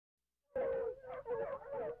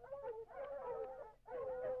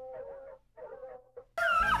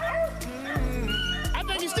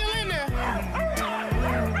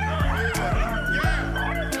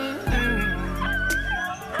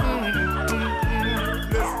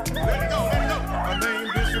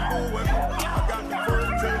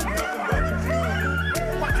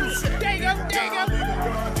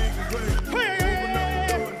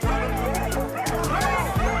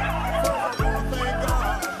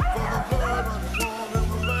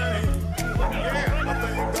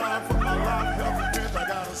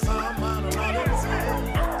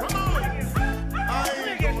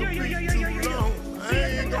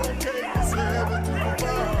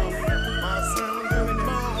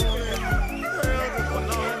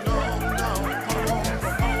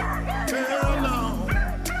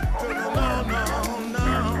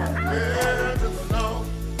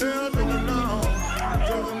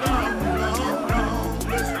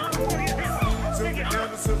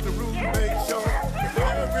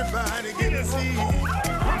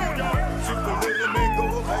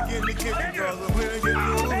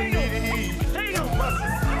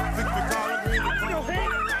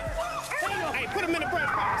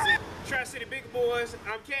Tri-City Bigger Boys.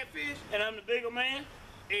 I'm Catfish. And I'm the Bigger Man.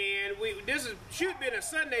 And this should be a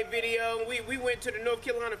Sunday video. We went to the North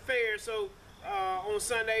Carolina Fair on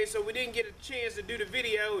Sunday, so we didn't get a chance to do the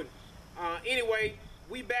video. And anyway,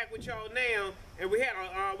 we back with y'all now, and we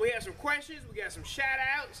had some questions. We got some shout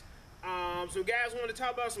outs. Some guys want to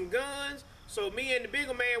talk about some guns. So me and the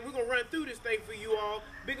Bigger Man, we're gonna run through this thing for you all.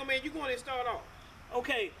 Bigger Man, you going to start off?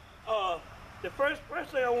 Okay. The first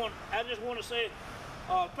thing I just want to say,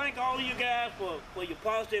 thank all of you guys for your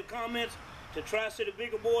positive comments to Tri-City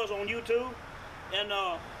Bigger Boys on YouTube. And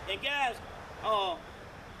guys,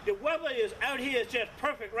 the weather is out here is just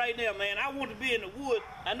perfect right now, man. I want to be in the woods.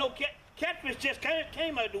 I know Catfish just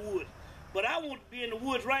came out of the woods, but I want to be in the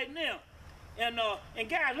woods right now. And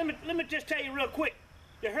guys, let me just tell you real quick.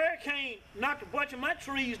 The hurricane knocked a bunch of my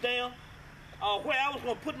trees down where I was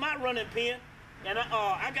gonna put my running pin. And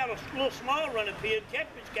I got a little small running pin.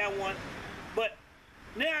 Catfish got one, but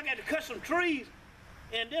now I got to cut some trees.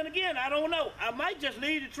 And then again, I don't know. I might just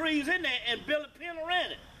leave the trees in there and build a pin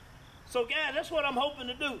around it. So guys, that's what I'm hoping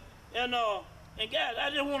to do. And guys, I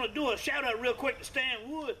just want to do a shout out real quick to Stan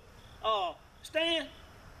Wood. Stan,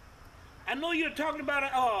 I know you're talking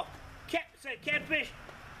about Catfish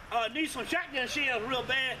needs some shotgun shells real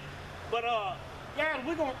bad, but guys,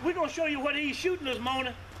 we're gonna show you what he's shooting this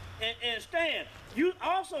morning. And Stan, you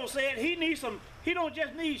also said he don't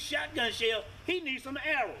just need shotgun shells, he needs some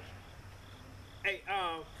arrows. Hey,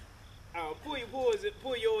 pull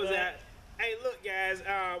yours out. Hey, look, guys,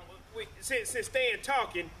 since Stan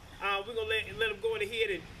talking, we're gonna let him go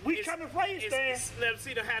ahead and we coming for you, Stan. Let him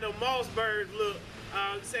see how the Mossbergs look.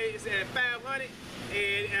 Say it's at 500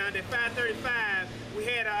 and at 535. We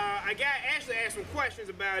had a guy actually asked some questions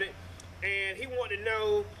about it, and he wanted to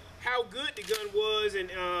know how good the gun was,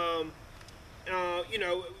 and you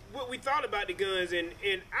know, what we thought about the guns, and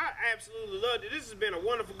I absolutely loved it. This has been a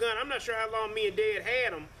wonderful gun. I'm not sure how long me and Dad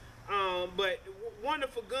had them, but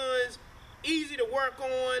wonderful guns, easy to work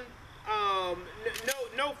on,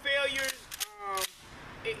 no failures.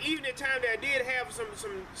 Even the time that I did have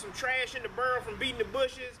some trash in the barrel from beating the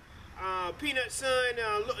bushes, Peanut's son,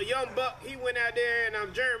 a young buck, he went out there,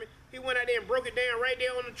 and Jeremy, he went out there and broke it down right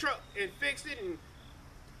there on the truck and fixed it and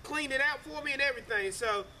cleaned it out for me and everything.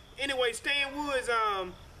 So anyway, Stan Woods,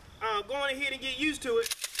 going ahead and get used to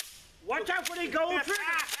it. Watch out for these gold triggers.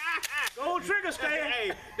 Gold trigger, Stan.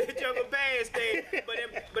 Hey, that jungle bad, Stan.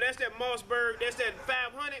 But that's that Mossberg. That's that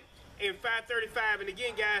 500 and 535. And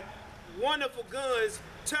again, guys, wonderful guns,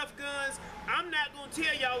 tough guns. I'm not gonna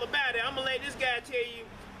tell y'all about it. I'm gonna let this guy tell you.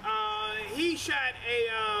 He shot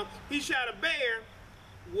a bear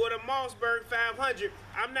with a Mossberg 500.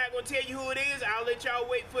 I'm not gonna tell you who it is. I'll let y'all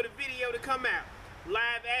wait for the video to come out,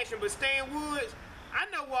 live action. But Stan Woods, I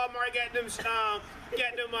know Walmart got them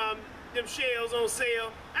shells on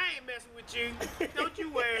sale. I ain't messing with you. Don't you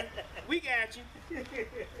worry. We got you.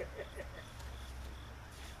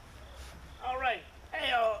 All right.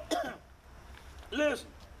 Hey, listen,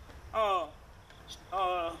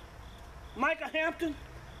 Michael Hampton,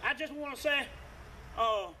 I just want to say,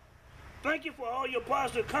 thank you for all your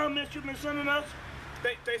positive comments you've been sending us.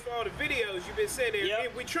 Thanks for all the videos you've been sending.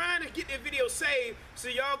 Yep. We're trying to get that video saved so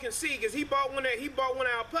y'all can see, because he bought one of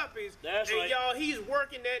our puppies. That's right. And y'all, he's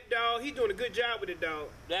working that dog. He's doing a good job with the dog.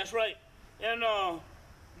 That's right. And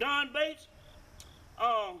Don Bates,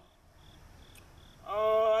 I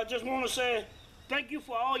just want to say thank you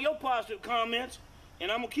for all your positive comments,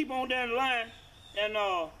 and I'm gonna keep on down the line. And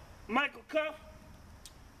Michael Cuff,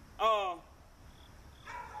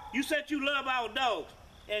 you said you love our dogs,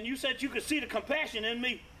 and you said you could see the compassion in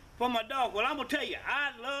me for my dog. Well, I'm gonna tell you,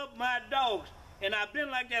 I love my dogs, and I've been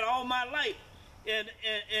like that all my life. And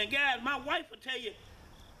guys, my wife will tell you,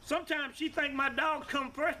 sometimes she think my dogs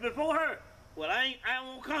come first before her. Well, I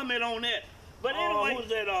won't comment on that. But anyway, who's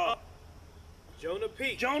that? Jonah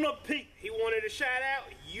Peak. Jonah Peak. He wanted a shout out.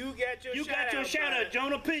 You got your shout out,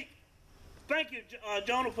 Jonah Peak. Thank you,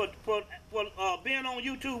 Jonah, for being on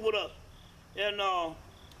YouTube with us. And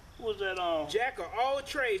who was that? Jack of all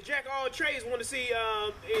trades. Jack of all trades want to see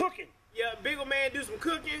cooking. Yeah, Bigger Man do some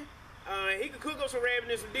cooking. He can cook up some rabbit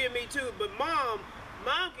and some deer meat too. But mom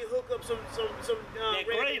can hook up some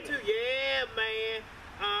rabbit too. Yeah, man.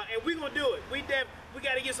 And we gonna do it. We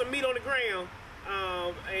got to get some meat on the ground.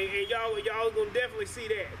 And y'all gonna definitely see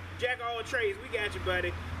that. Jack of all trades, we got you,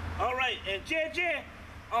 buddy. All right, and JJ,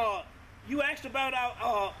 you asked about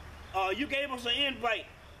our, you gave us an invite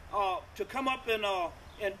to come up and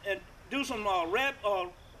do some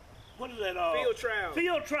what is that? Field trial.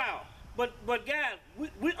 Field trial. But guys,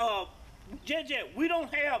 JJ, we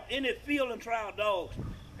don't have any field and trial dogs.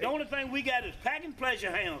 The only thing we got is packing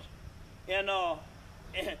pleasure hounds, and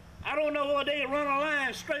I don't know whether they run a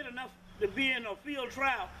line straight enough to be in a field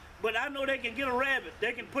trial, but I know they can get a rabbit.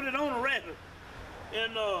 They can put it on a rabbit.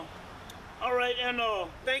 And all right, and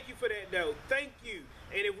thank you for that, though. Thank you.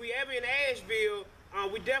 And if we ever in Asheville,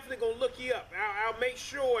 we definitely gonna look you up. I'll make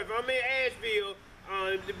sure if I'm in Asheville,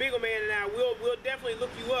 the bigger man and I will definitely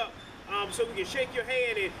look you up. So we can shake your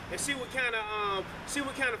hand and see what kind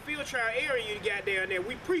of field trial area you got down there.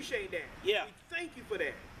 We appreciate that. Yeah. We thank you for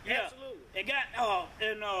that. Yeah. Absolutely.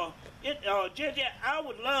 JJ, I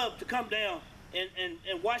would love to come down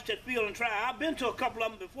and watch that field and trial. I've been to a couple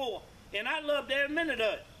of them before, and I loved every minute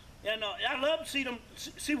of it. And I love to see them,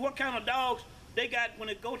 see what kind of dogs they got when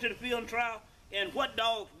they go to the field and trial, and what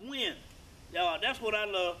dogs win. That's what I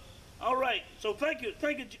love. All right. So thank you,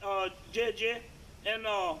 JJ, and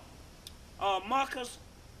Marcus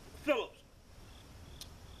Phillips.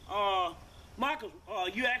 Marcus,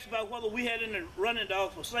 you asked about whether we had any running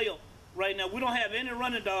dogs for sale right now. We don't have any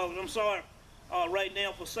running dogs, I'm sorry, right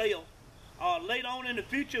now for sale. Later on in the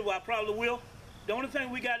future, I probably will. The only thing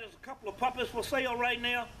we got is a couple of puppies for sale right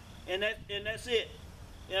now, and that's it.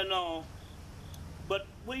 And but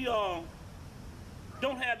we don't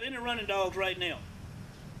have any running dogs right now.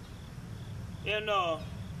 And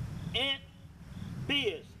Aunt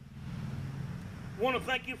Biz, want to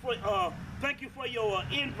thank you for your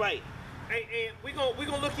invite. Hey, and we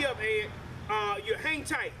gonna look you up, Ed. You hang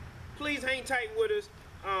tight. Please hang tight with us.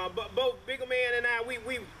 But both Bigger Man and I, we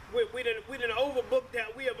done overbooked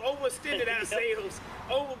that. We have overextended ourselves,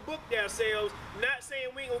 overbooked ourselves. Not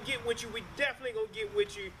saying we ain't gonna get with you. We definitely gonna get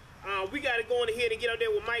with you. We got to go on ahead and get out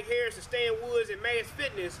there with Mike Harris and Stan Woods and Mass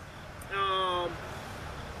Fitness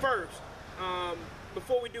first.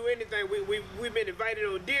 Before we do anything, we've been invited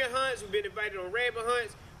on deer hunts. We've been invited on rabbit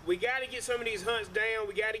hunts. We got to get some of these hunts down.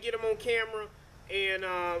 We got to get them on camera. And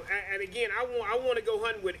again, I want to go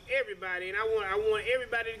hunting with everybody, and I want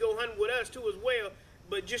everybody to go hunting with us too as well.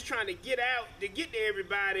 But just trying to get out to get to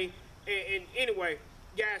everybody. And anyway,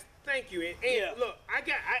 guys, thank you. And yeah. Look, I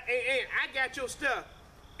got your stuff.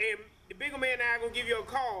 And the Bigger Man and I are gonna give you a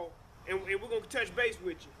call, and we're gonna touch base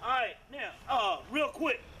with you. All right, now, real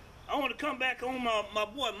quick, I want to come back on my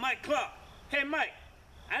boy Mike Clark. Hey, Mike,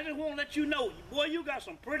 I just want to let you know, boy, you got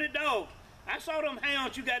some pretty dogs. I saw them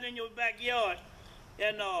hounds you got in your backyard,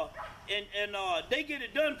 and they get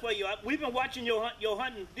it done for you. We've been watching your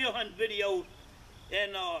hunting, deer hunting videos,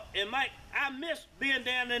 and Mike, I miss being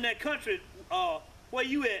down in that country where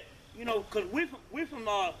you at, you know, cause we from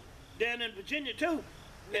down in Virginia too.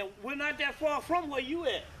 And we're not that far from where you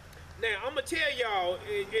at. Now, I'm going to tell y'all,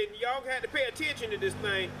 and y'all have to pay attention to this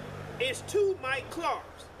thing, it's two Mike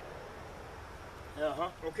Clarks. Uh-huh.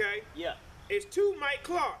 Okay? Yeah. It's two Mike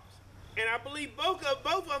Clarks. And I believe both of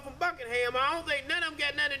them from Buckingham. I don't think none of them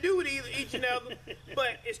got nothing to do with each other.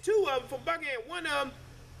 But it's two of them from Buckingham. One of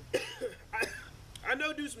them, I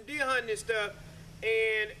know do some deer hunting and stuff.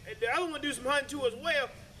 And the other one do some hunting too as well.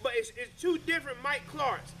 But it's two different Mike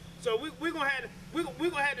Clarks. So we're gonna have to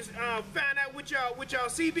find out what y'all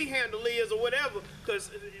CB handle is or whatever,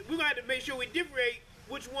 because we're gonna have to make sure we differentiate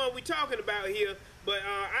which one we talking about here. But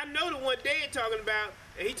I know the one Dad talking about,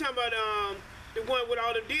 and he talking about the one with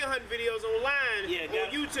all the deer hunting videos online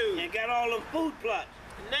on YouTube. And got all them food plots.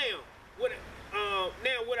 Now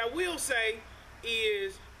what I will say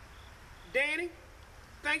is, Danny,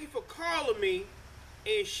 thank you for calling me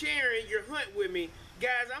and sharing your hunt with me.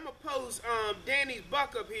 Guys, I'm going to post Danny's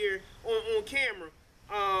buck up here on camera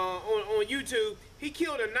on YouTube. He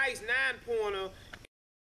killed a nice 9-pointer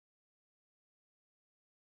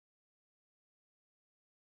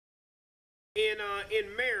in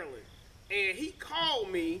Maryland. And he called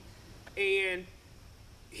me, and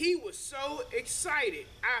he was so excited.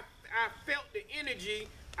 I felt the energy.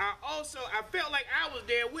 I felt like I was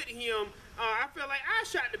there with him. I felt like I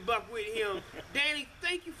shot the buck with him. Danny,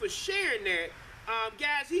 thank you for sharing that.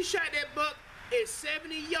 Guys, he shot that buck at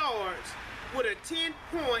 70 yards with a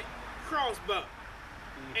 10-point crossbow.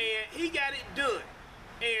 And he got it done.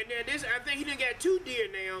 And I think he done got 2 deer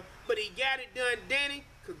now, but he got it done. Danny,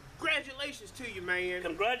 congratulations to you, man.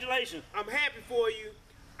 Congratulations. I'm happy for you.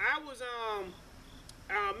 I was,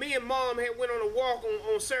 me and Mom had went on a walk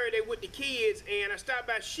on Saturday with the kids, and I stopped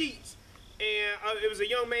by Sheets. And it was a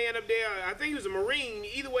young man up there, I think he was a Marine,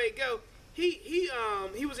 either way it go. He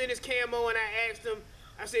was in his camo, and I asked him,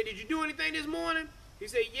 I said, did you do anything this morning? He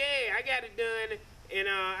said, yeah, I got it done. And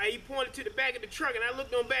he pointed to the back of the truck, and I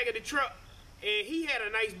looked on the back of the truck, and he had a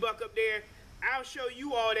nice buck up there. I'll show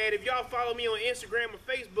you all that. If y'all follow me on Instagram or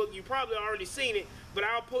Facebook, you probably already seen it, but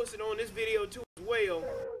I'll post it on this video too as well.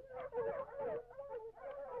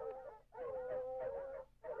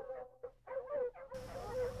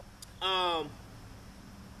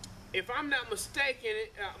 if I'm not mistaken,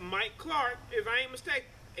 Mike Clark, if I ain't mistaken,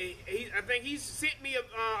 I think he sent me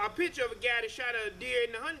a picture of a guy that shot a deer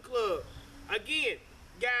in the hunting club. Again,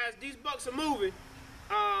 guys, these bucks are moving.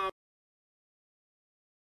 I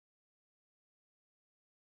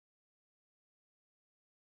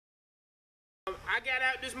got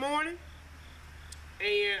out this morning,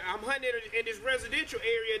 and I'm hunting in this residential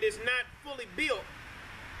area that's not fully built.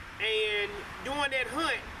 And during that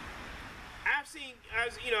hunt, I've seen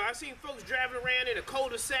folks driving around in a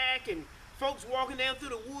cul-de-sac and folks walking down through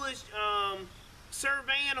the woods,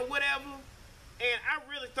 surveying or whatever. And I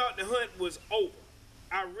really thought the hunt was over.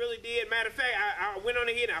 I really did. Matter of fact, I went on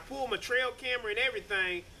ahead and I pulled my trail camera and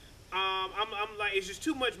everything. I'm like, it's just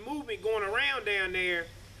too much movement going around down there.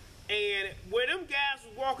 And where them guys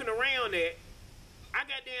was walking around at, I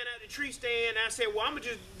got down at the tree stand and I said, well, I'm gonna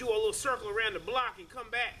just do a little circle around the block and come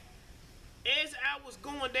back. As I was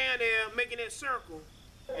going down there making that circle,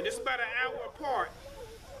 and this is about an hour apart,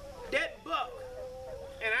 that buck,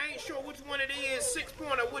 and I ain't sure which one it is,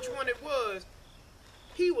 6-point or which one it was,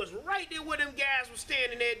 he was right there where them guys were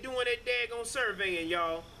standing there doing that daggone surveying,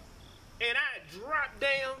 y'all. And I dropped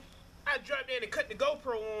down and cut the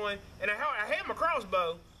GoPro on, and I had my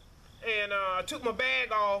crossbow, and I took my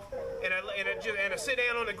bag off, and I sit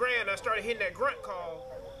down on the ground, and I started hitting that grunt call,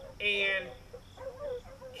 and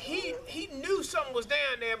he knew something was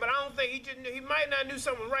down there, but I don't think he might not knew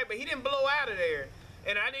something was right, but he didn't blow out of there.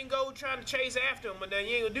 And I didn't go trying to chase after him, but then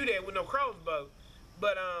you ain't gonna do that with no crossbow.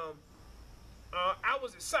 But I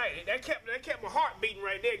was excited. That kept my heart beating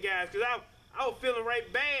right there, guys, because I was feeling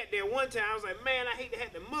right bad there one time. I was like, man, I hate to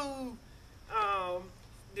have to move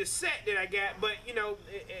the set that I got, but you know,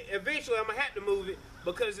 eventually I'm gonna have to move it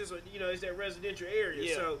because it's it's that residential area.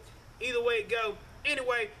 Yeah. So either way it go.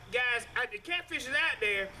 Anyway, guys, the catfish is out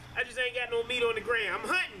there. I just ain't got no meat on the ground. I'm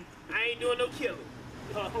hunting. I ain't doing no killing.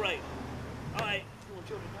 All right. You want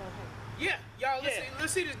to show the dog? Yeah, y'all.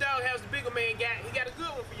 Let's see this dog house the Bigger Man got. He got a good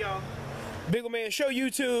one for y'all. Bigger Man, show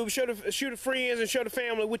YouTube, show the friends, and show the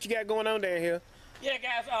family what you got going on down here. Yeah,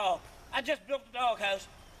 guys. I just built the dog house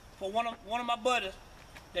for one of my buddies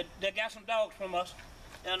that got some dogs from us.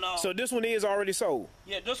 And so this one is already sold.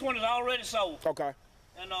 Yeah, this one is already sold. Okay.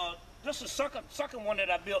 And this is the second one that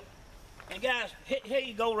I built. And guys, here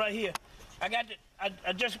you go right here. I got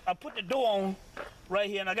I put the door on right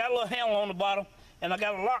here, and I got a little handle on the bottom, and I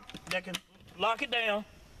got a lock that can lock it down.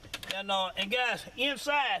 And guys,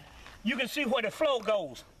 inside you can see where the floor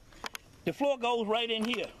goes. The floor goes right in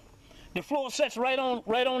here. The floor sets right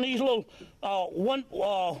on these little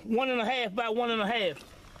 1.5 by 1.5.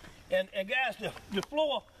 And guys, the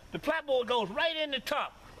floor, the platform goes right in the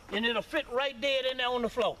top, and it'll fit right dead in there on the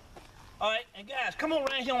floor. All right, and guys, come on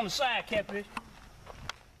around here on the side, Catfish.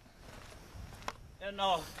 And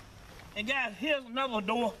guys, here's another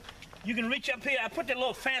door. You can reach up here. I put the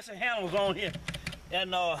little fancy handles on here.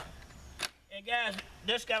 And guys,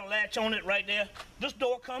 this got a latch on it right there. This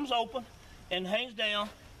door comes open and hangs down.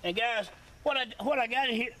 And guys, what I got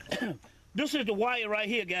in here, this is the wire right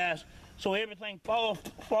here, guys. So everything falls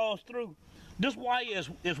through. This wire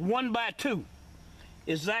is 1 by 2.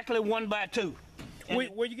 Exactly 1 by 2.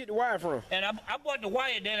 Where you get the wire from? And I bought the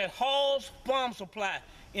wire down at Hall's Farm Supply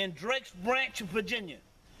in Drake's Branch, Virginia.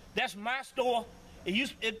 That's my store.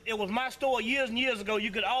 It was my store years and years ago. You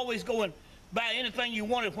could always go and buy anything you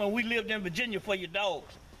wanted when we lived in Virginia for your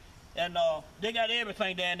dogs. And they got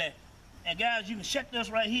everything down there. And guys, you can shut this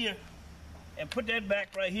right here and put that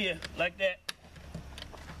back right here like that.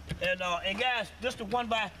 And guys, this the 1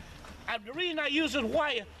 by. The reason I use this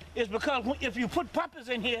wire is because if you put puppies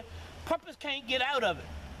in here, puppies can't get out of it.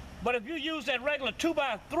 But if you use that regular 2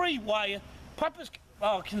 by 3 wire, puppies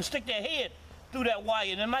can stick their head through that wire,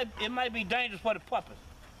 and it might be dangerous for the puppies.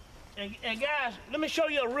 And guys, let me show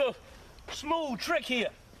you a real smooth trick here.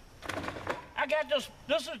 I got this.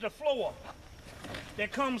 This is the floor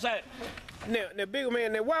that comes out. Now, Bigger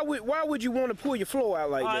Man. Now, why would you want to pull your floor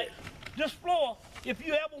out like that? This floor, if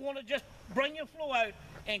you ever want to just bring your floor out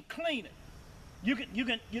and clean it,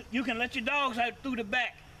 you can let your dogs out through the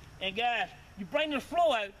back. And guys, you bring the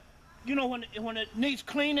floor out. You know, when it needs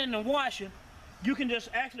cleaning and washing, you can just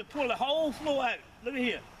actually pull the whole floor out. Look at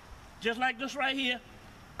here, just like this right here.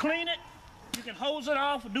 Clean it. You can hose it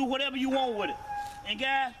off or do whatever you want with it. And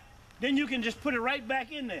guys, then you can just put it right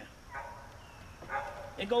back in there.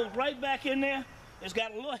 It goes right back in there. It's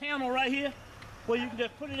got a little handle right here where you can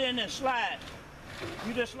just put it in and slide.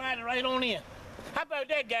 You just slide it right on in. How about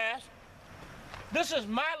that, guys? This is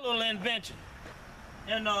my little invention.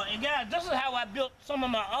 And guys, this is how I built some of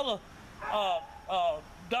my other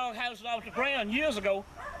dog houses off the ground years ago.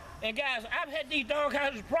 And guys, I've had these dog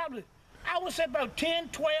houses probably I would say about 10,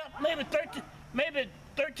 12, maybe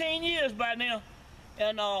 13 years by now.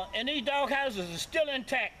 And these dog houses are still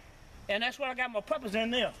intact. And that's why I got my puppies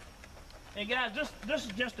in there. And guys, this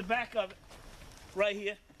is just the back of it right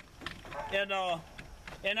here. And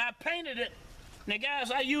I painted it. Now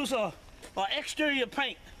guys, I use a exterior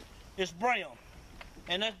paint. It's brown.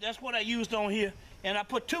 And that's what I used on here. And I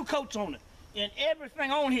put 2 coats on it. And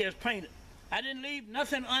everything on here is painted. I didn't leave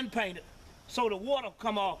nothing unpainted, so the water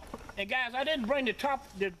come off. And guys, I didn't bring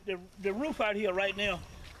the roof out here right now.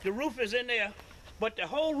 The roof is in there, but the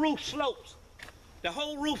whole roof slopes. The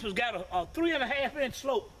whole roof has got a 3.5-inch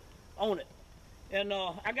slope on it. And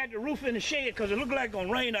I got the roof in the shade because it looked like it's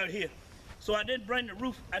gonna rain out here. So I didn't bring the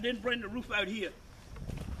roof out here.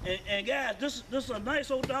 And guys, this is a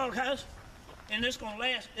nice old dog house, and it's gonna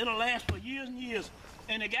last. It'll last for years and years.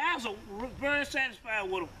 And the guys are very satisfied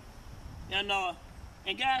with them.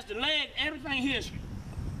 And guys, the leg, everything here is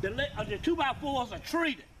the 2x4s are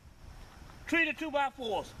treated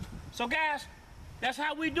 2x4s. So guys, that's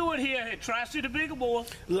how we do it here at Tri-City Bigger Boys.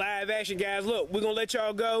 Live action, guys. Look, we're gonna let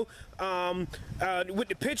y'all go with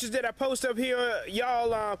the pictures that I post up here.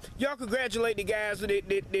 Y'all congratulate the guys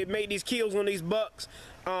that made these kills on these bucks.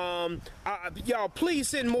 Y'all please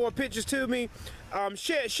send more pictures to me.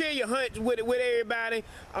 Share your hunts with everybody.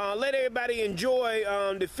 Let everybody enjoy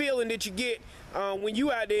the feeling that you get when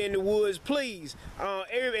you out there in the woods, please.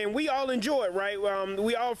 And we all enjoy it, right?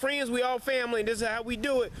 We all friends, we all family, and this is how we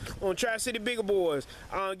do it on Tri-City Bigger Boys.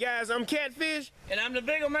 Guys, I'm Catfish. And I'm the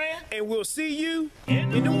Bigger Man. And we'll see you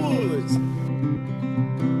in the woods.